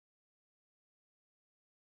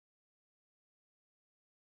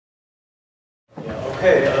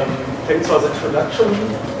Okay, thanks for the introduction.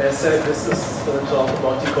 As said, this is the talk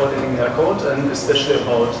about decoding linear code and especially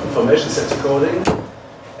about information set decoding.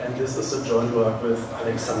 And this is a joint work with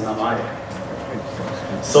Alexander May.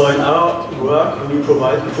 So in our work, we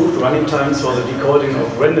provide improved running times for the decoding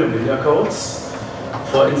of random linear codes.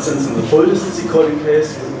 For instance, in the full distance decoding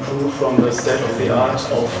case, we improve from the state-of-the-art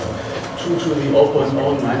of 2 to the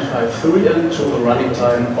 0.0953 n to a running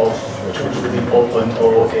time of 2 to the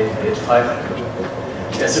 0.0885 n.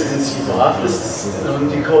 As you can see, for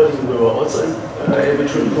half-distance decoding, we were also able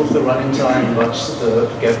to improve the running time, but the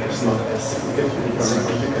gap is not as significant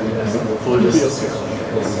as in the full distance decoding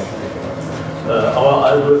case. Our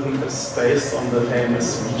algorithm is based on the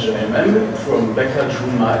famous VJMM from Becker,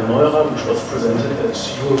 Juma, and Neurer, which was presented at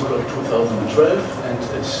Euroclub 2012, and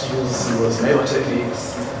it uses Lewis neighbor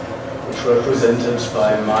techniques, which were presented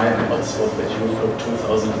by May and Oxford at Euroclub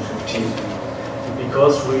 2015.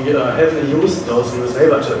 Because we heavily used those Lewis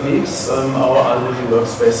neighbor techniques, our algorithm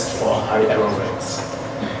works best for high error rates.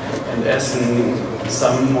 And as in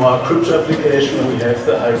some more crypto application, we have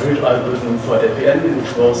the hybrid algorithm for LPN,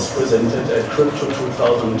 which was presented at Crypto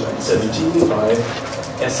 2017 by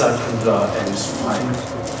Essa, Kugler, and May.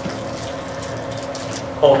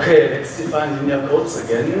 Okay, let's define linear codes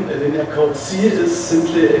again. A linear code C is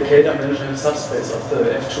simply a k-dimensional subspace of the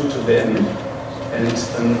F2 to the n. And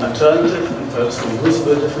an alternative and perhaps more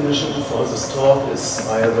usable definition for this talk is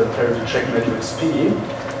via the parity check matrix P,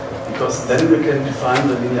 because then we can define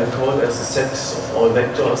the linear code as a set of all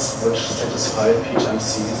vectors which satisfy P times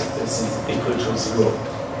C is equal to 0.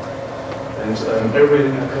 And every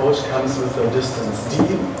linear code comes with a distance d,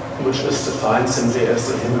 which is defined simply as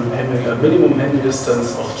a minimum handy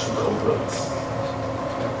distance of 2 code words.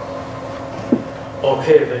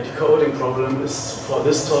 Okay, the decoding problem is for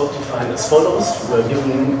this talk defined as follows. We are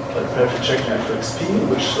given a parity check matrix P,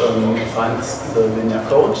 which defines the linear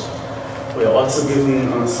code. We are also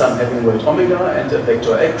given some having weight omega and a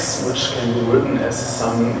vector x, which can be written as a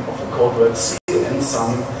sum of a code word C and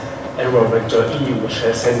some error vector E, which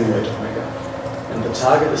has having weight omega. And the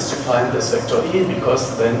target is to find this vector E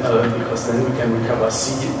because then we can recover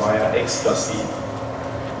C via x plus E.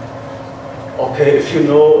 Okay, if you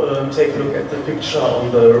know, take a look at the picture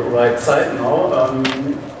on the right side now.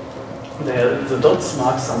 The dots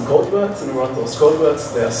mark some code words, and around those code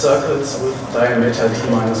words there are circles with diameter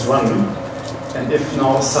d-1. And if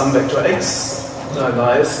now some vector x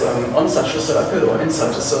lies on such a circle or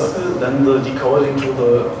inside a circle, then the decoding to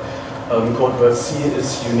the code word C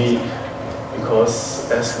is unique,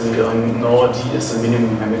 because as we know, d is the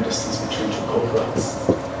minimum handy distance between two code words.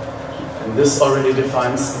 And this already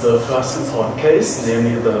defines the first important case,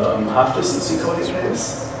 namely the half-distance decoding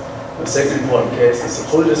case. The second important case is the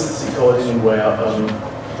full-distance decoding, where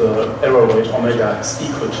the error weight omega is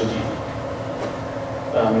equal to d.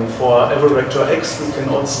 For every vector x, we can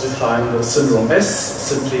also define the syndrome S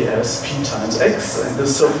simply as p times x, and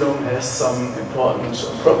this syndrome has some important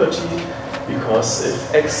property, because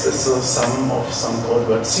if x is the sum of some code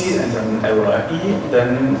word C and an error E,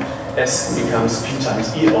 then S becomes P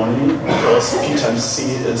times E only, because P times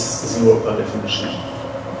C is 0 per definition.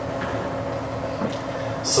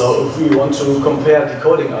 So if we want to compare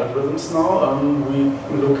decoding algorithms now, we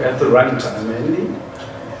look at the running time mainly.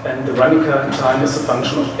 And the running time is a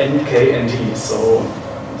function of n, k, and d. So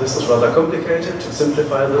this is rather complicated. To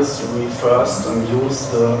simplify this, we first use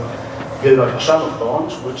the Gilbert-Arshanov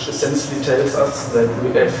bound, which essentially tells us that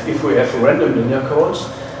if we have a random linear code,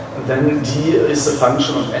 then d is a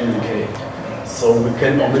function of n and k. So we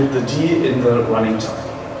can omit the d in the running time.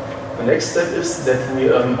 The next step is that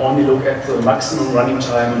we only look at the maximum running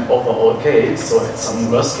time over all k, so at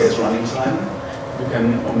some worst case running time, we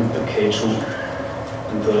can omit the k too.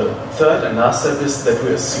 And the third and last step is that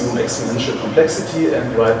we assume exponential complexity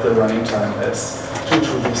and write the running time as 2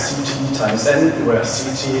 to the ct times n, where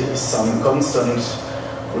ct is some constant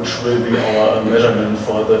which will be our measurement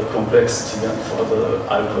for the complexity and for the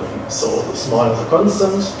algorithm. So the smaller the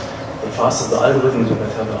constant, the faster the algorithm, the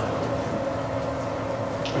better the algorithm.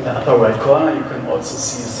 In the upper right corner, you can also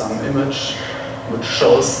see some image which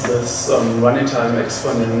shows this running time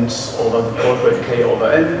exponent over the code word k over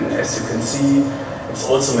n. And as you can see, it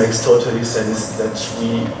also makes totally sense that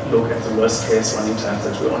we look at the worst case running time,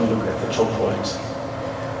 that we only look at the top point.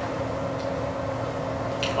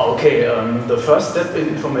 Okay, the first step in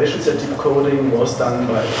information set decoding was done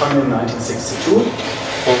by Pang in 1962.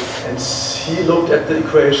 And he looked at the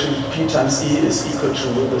equation P times E is equal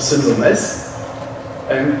to the syndrome S.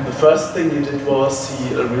 And the first thing he did was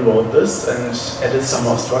he rewrote this and added some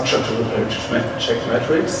more structure to the parity check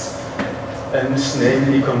matrix. and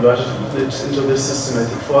namely converted it into this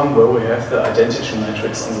systematic form where we have the identity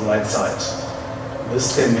matrix on the right side.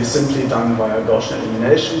 This can be simply done via Gaussian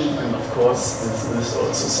elimination, and of course this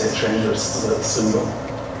also say changes the symbol.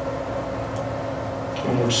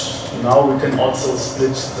 And now we can also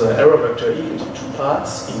split the error vector E into two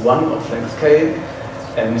parts, E1 of length k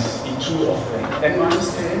and E2 of length n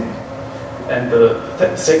minus k. And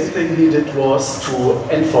the second thing he did was to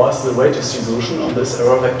enforce the weight distribution on this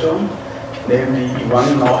error vector. Namely,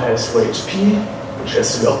 E1 now has weight p, which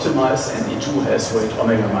has to be optimized, and E2 has weight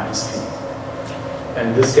omega minus p.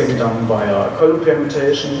 And this can be done via column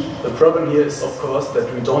permutation. The problem here is, of course,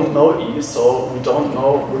 that we don't know E, so we don't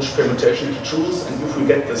know which permutation to choose, and if we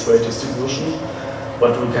get this weight distribution,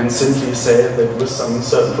 but we can simply say that with some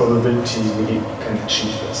certain probability we can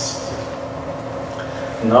achieve this.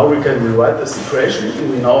 Now we can rewrite this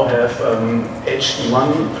equation. We now have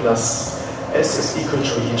HE1 plus S is equal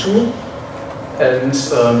to E2. And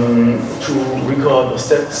to recall the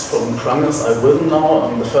steps from Krang's algorithm now,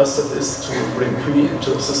 the first step is to bring P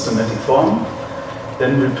into a systematic form.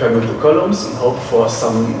 Then we permute the columns and hope for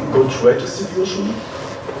some good weight distribution.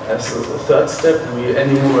 As a third step, we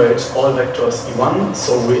enumerate all vectors E1,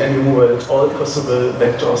 so we enumerate all possible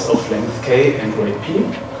vectors of length k and weight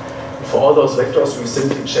p. For all those vectors, we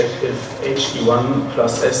simply check if HE1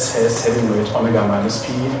 plus S has having weight omega minus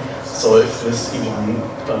p, so if this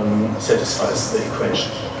E1 satisfies the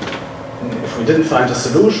equation. And if we didn't find a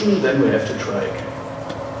solution, then we have to try again.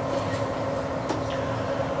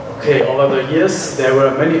 Okay, over the years, there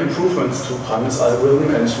were many improvements to Krang's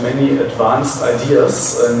algorithm and many advanced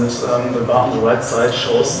ideas, and the bar on the right side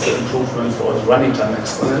shows the improvement for the running time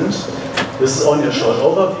exponent. This is only a short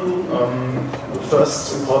overview. The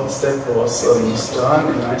first important step was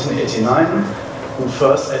Stern in 1989, who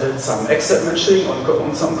first added some exact matching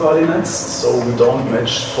on some coordinates, so we don't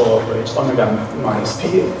match for weight omega minus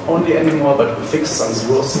p only anymore, but we fix some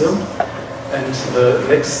zeros here. And the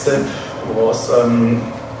next step was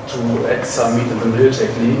to add some meet-in-the-middle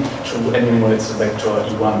technique to enumerate the vector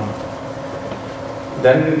E1.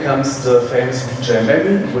 Then comes the famous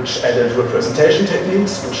BJMM, which added representation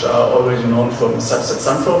techniques, which are already known from subset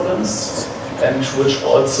sum problems, and which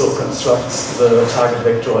also constructs the target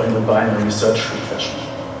vector in a binary search tree fashion.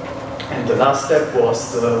 And the last step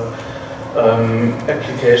was the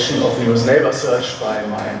application of nearest neighbor search by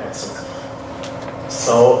Mai and Watson.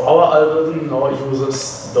 So our algorithm now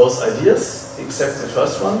uses those ideas, except the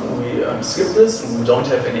first one. We skip this, and we don't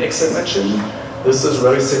have any exact matching. This is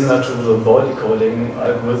very similar to the ball decoding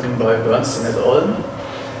algorithm by Bernstein et al.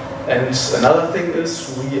 And another thing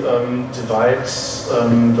is we divide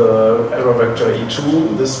the error vector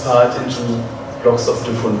E2, this part, into blocks of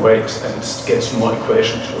different weight and get more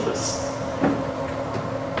equation to this.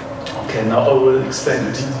 Okay, now I will explain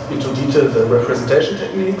into detail the representation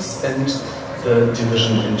techniques and the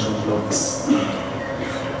division into blocks.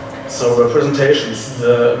 So representations.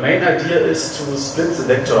 The main idea is to split the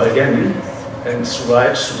vector again and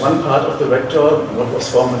write one part of the vector, what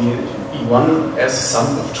was formerly E1, as a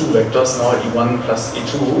sum of two vectors, now E1 plus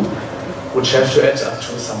E2, which have to add up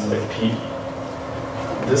to some weight P.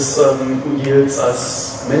 This yields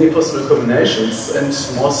us many possible combinations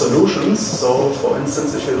and more solutions. So, for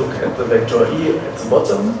instance, if you look at the vector E at the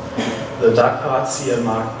bottom, the dark parts here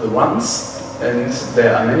mark the ones, and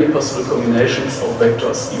there are many possible combinations of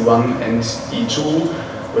vectors E1 and E2,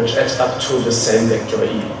 which add up to the same vector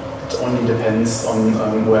E. It only depends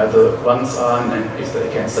on where the ones are and if they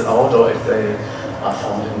cancel out or if they are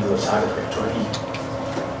found in the target vector E.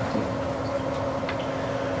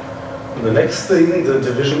 The next thing, the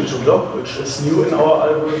division into block, which is new in our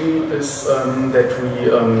algorithm, is that we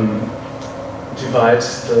divide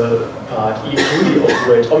the part E3 of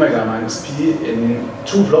weight omega minus p in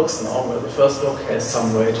two blocks now, where the first block has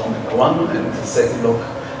some weight omega 1 and the second block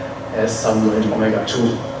has some weight omega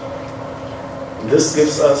 2. This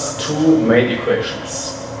gives us two main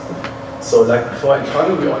equations. So like before in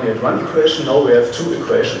Krang, we only had one equation, now we have two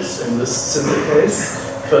equations in this simple case.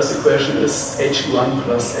 First equation is HE1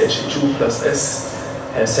 plus HE2 plus S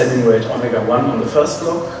has having weight omega 1 on the first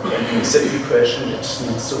block, and in the second equation it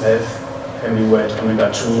needs to have having weight omega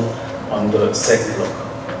 2 on the second block.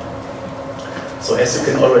 So as you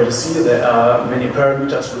can already see, there are many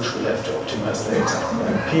parameters which we have to optimize later.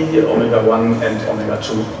 P, omega 1 and omega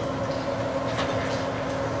 2.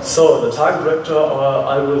 So the target vector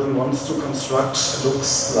our algorithm wants to construct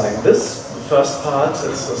looks like this. The first part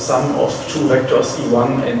is the sum of two vectors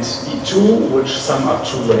E1 and E2, which sum up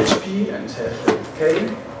to weight P and have weight K.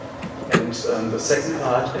 And the second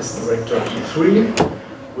part is the vector E3,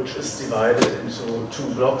 which is divided into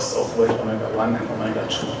two blocks of weight omega 1 and omega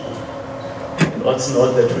 2. Also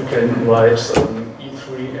note that we can write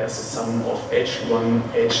E3 as a sum of HE1,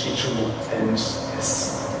 HE2, and S.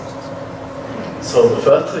 So the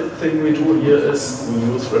first thing we do here is we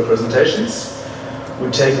use representations. We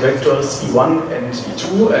take vectors E1 and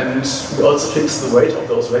E2, and we also fix the weight of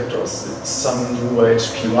those vectors. It's some new weight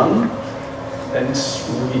P1, and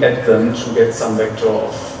we add them to get some vector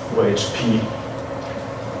of weight P.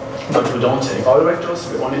 But we don't take all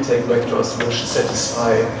vectors, we only take vectors which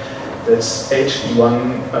satisfy that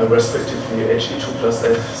HE1, respectively HE2 plus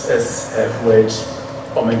S, have weight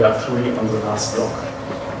omega 3 on the last block.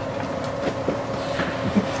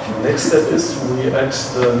 The next step is we add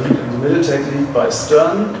the middle technique by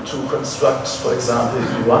Stern to construct, for example,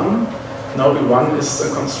 E1. Now E1 is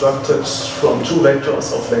constructed from two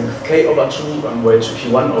vectors of length k over 2 and weight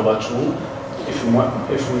P1 over 2. If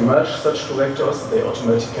we merge such two vectors, they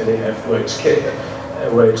automatically have weight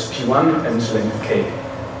P1 and length k.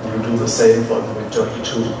 We do the same for the vector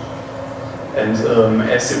E2. And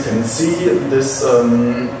as you can see, this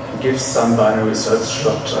gives some binary search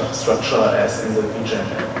structure as in the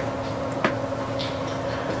BJM.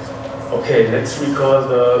 Okay, let's recall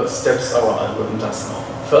the steps our algorithm does now.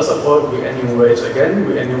 First of all, we enumerate again.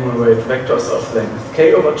 We enumerate vectors of length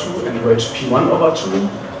k over 2 and weight P1 over 2.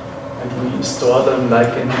 And we store them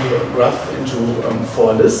like in the graph into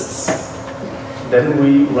 4 lists. Then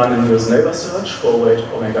we run a nearest neighbor search for weight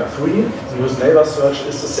omega 3. Nearest neighbor search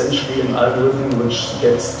is essentially an algorithm which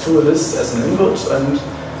gets two lists as an input and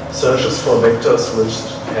searches for vectors which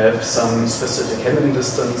have some specific handling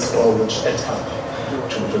distance or which add up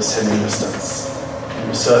to this handling distance. And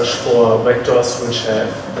we search for vectors which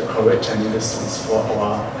have the correct handling distance for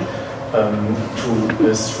our two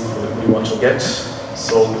lists we want to get.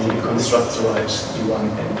 So we construct the right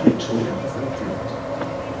E1 and E2.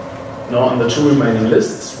 Now on the two remaining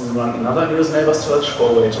lists, we run another nearest neighbor search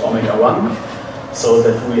for weight omega 1, so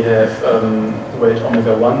that we have weight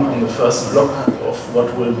omega 1 on the first block of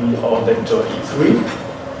what will be our vector E3.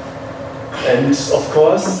 And of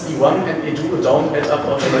course, E1 and E2 don't add up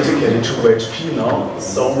automatically to weight P now,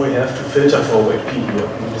 so we have to filter for weight P here.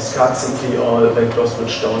 We discard simply all vectors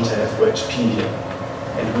which don't have weight P here.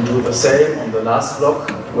 And we do the same on the last block,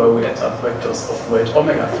 where we add up vectors of weight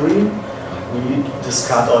omega 3. We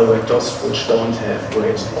discard all vectors which don't have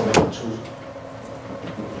weight omega 2.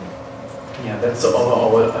 Yeah, that's the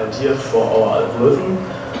overall idea for our algorithm.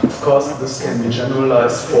 Of course, this can be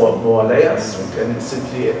generalized for more layers. We can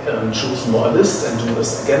simply choose more lists and do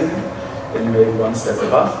this again, and maybe one step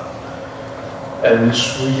above. And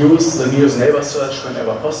we use the nearest neighbor search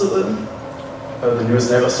whenever possible. The nearest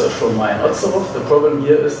neighbor search from Meyer and Otzorov. The problem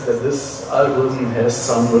here is that this algorithm has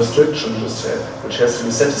some restrictions which has to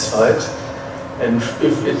be satisfied. And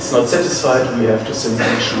if it's not satisfied, we have to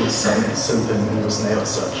simply choose some simple nearest neighbor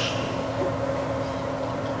search.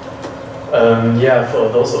 Yeah, for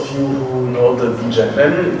those of you who know the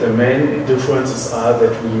BJM, the main differences are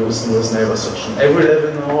that we use nearest neighbor search on every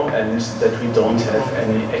level now, and that we don't have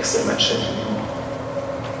any Excel matching anymore.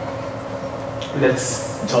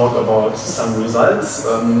 Let's talk about some results.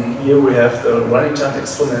 Here we have the running time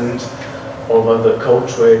exponent over the code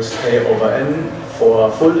rate k over n for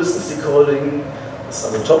full distance decoding. These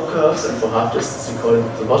are the top curves, and for half distance decoding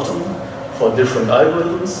at the bottom for different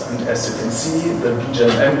algorithms. And as you can see, the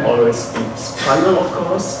BJM always beats final, of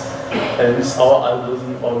course, and our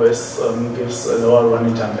algorithm always gives a lower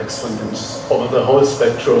running time exponent over the whole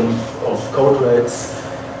spectrum of code rates.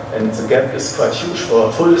 And the gap is quite huge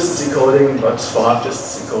for full distance decoding, but for half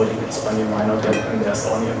distance decoding it's only a minor gap and there's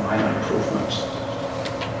only a minor improvement.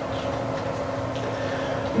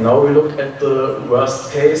 Now we look at the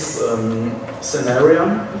worst case scenario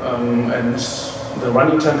and the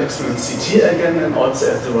running time exponent CT again, and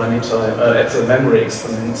also at the running time at the memory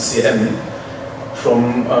exponent CM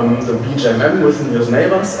from the BJM with nearest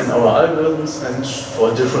neighbors and our algorithms, and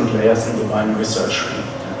for different layers in the binary search tree.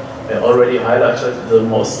 I already highlighted the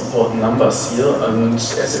most important numbers here, and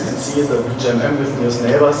as you can see, the BJM with nearest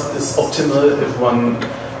neighbors is optimal if one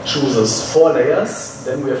chooses 4 layers.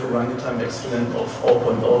 Then we have a running time exponent of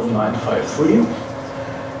 0.0953,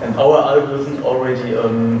 and our algorithm already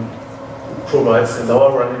provides a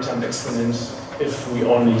lower running time exponent if we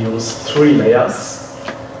only use 3 layers,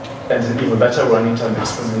 and an even better running time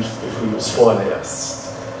exponent if we use 4 layers.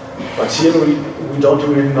 But here we don't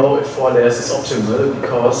really know if 4 layers is optimal,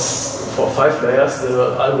 because for 5 layers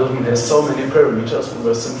the algorithm has so many parameters we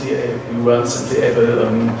weren't simply able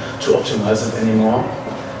to optimize it anymore.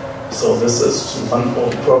 So this is one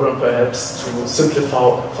problem perhaps, to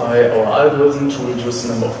simplify our algorithm to reduce the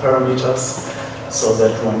number of parameters so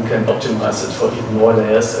that one can optimize it for even more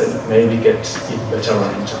layers and maybe get even better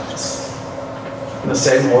running times. The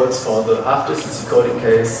same holds for the half-distance decoding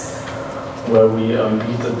case, where we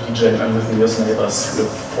beat the BJM with nearest neighbors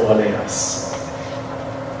with 4 layers.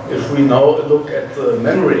 If we now look at the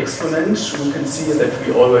memory exponent, we can see that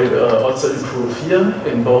we already also improve here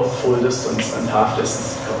in both full distance and half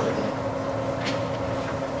distance decoding.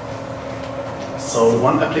 So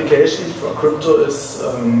one application for crypto is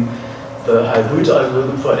the hybrid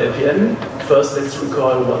algorithm for LPN. First, let's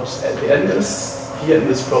recall what LPN is. Here in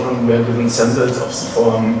this problem, we are given samples of the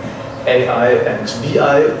form AI and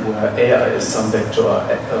BI, where AI is some vector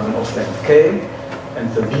of length k,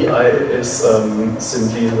 and the BI is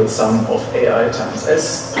simply the sum of AI times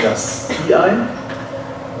S plus BI,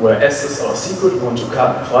 where S is our secret we want to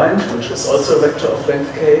find, which is also a vector of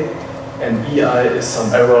length k, and EI is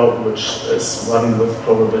some error which is run with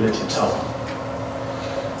probability tau.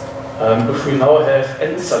 If we now have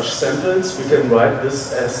n such samples, we can write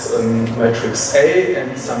this as a matrix A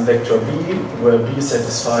and some vector B, where B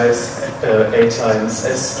satisfies A times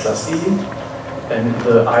S plus E, and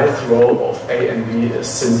the ith row of A and B is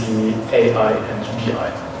simply AI and BI.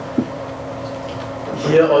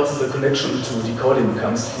 Here also the connection to decoding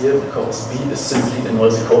becomes clear, because B is simply a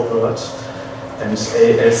noisy code word, and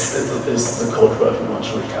AS is the code word we want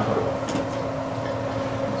to recover.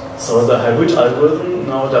 So the hybrid algorithm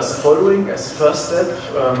now does the following. As a first step,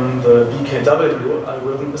 the BKW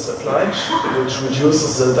algorithm is applied, which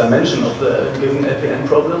reduces the dimension of the given LPN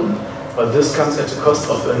problem, but this comes at the cost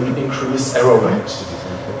of an increased error rate.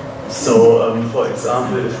 So, for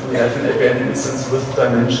example, if we have an LPN instance with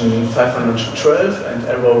dimension 512 and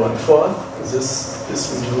error 1/4, this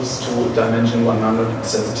is reduced to dimension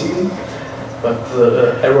 117, but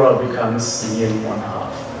the error becomes nearly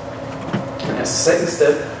 1/2. And as a second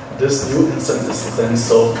step, this new instance is then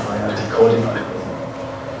solved via decoding algorithm.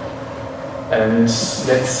 And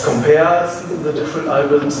let's compare the different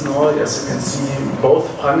algorithms now. As you can see, both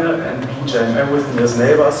Prange and BJM with nearest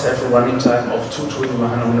neighbors have a running time of 2 to the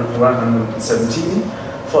 117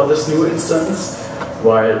 for this new instance,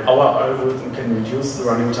 while our algorithm can reduce the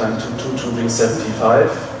running time to 2 to the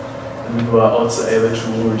 75, and we were also able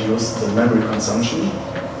to reduce the memory consumption.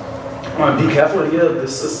 Be careful here,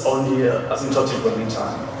 this is only asymptotic running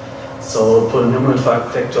time. So polynomial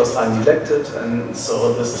factors are neglected, and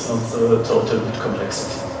so this is not the total bit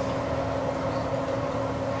complexity.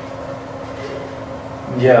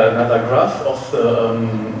 Yeah, another graph of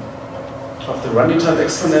the running time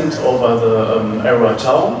exponent over the error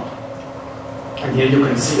tau. And here you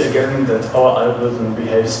can see again that our algorithm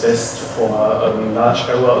behaves best for large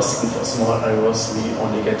errors, and for small errors we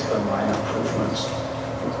only get a minor improvement.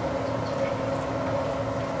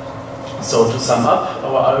 So to sum up,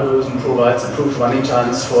 our algorithm provides improved running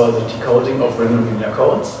times for the decoding of random linear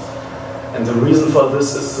code. And the reason for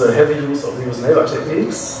this is the heavy use of nearest neighbor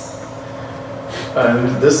techniques.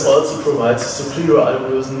 And this also provides a superior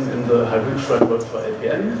algorithm in the hybrid framework for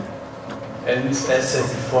LPN. And as said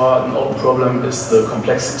before, an open problem is the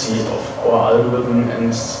complexity of our algorithm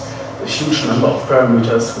and the huge number of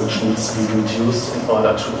parameters which needs to be reduced in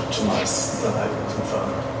order to optimize the algorithm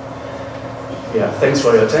further. Yeah, thanks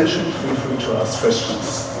for your attention. Feel free to ask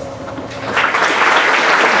questions.